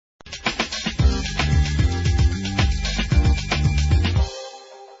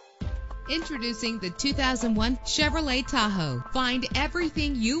Introducing the 2001 Chevrolet Tahoe. Find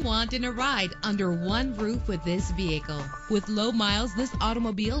everything you want in a ride under one roof with this vehicle. With low miles, this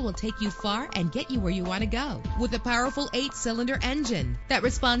automobile will take you far and get you where you want to go. With a powerful 8-cylinder engine that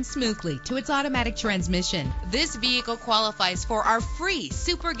responds smoothly to its automatic transmission, this vehicle qualifies for our free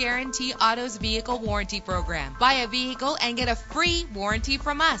Super Guarantee Autos Vehicle Warranty Program. Buy a vehicle and get a free warranty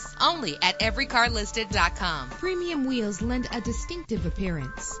from us only at everycarlisted.com. Premium wheels lend a distinctive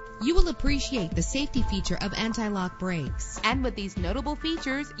appearance. You will appreciate the safety feature of anti-lock brakes. And with these notable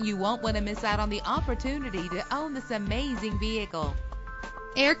features, you won't want to miss out on the opportunity to own this amazing vehicle.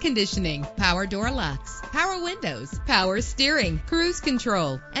 Air conditioning, power door locks, power windows, power steering, cruise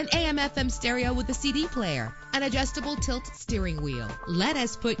control, an AM/FM stereo with a CD player, an adjustable tilt steering wheel. Let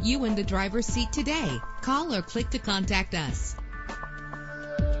us put you in the driver's seat today. Call or click to contact us.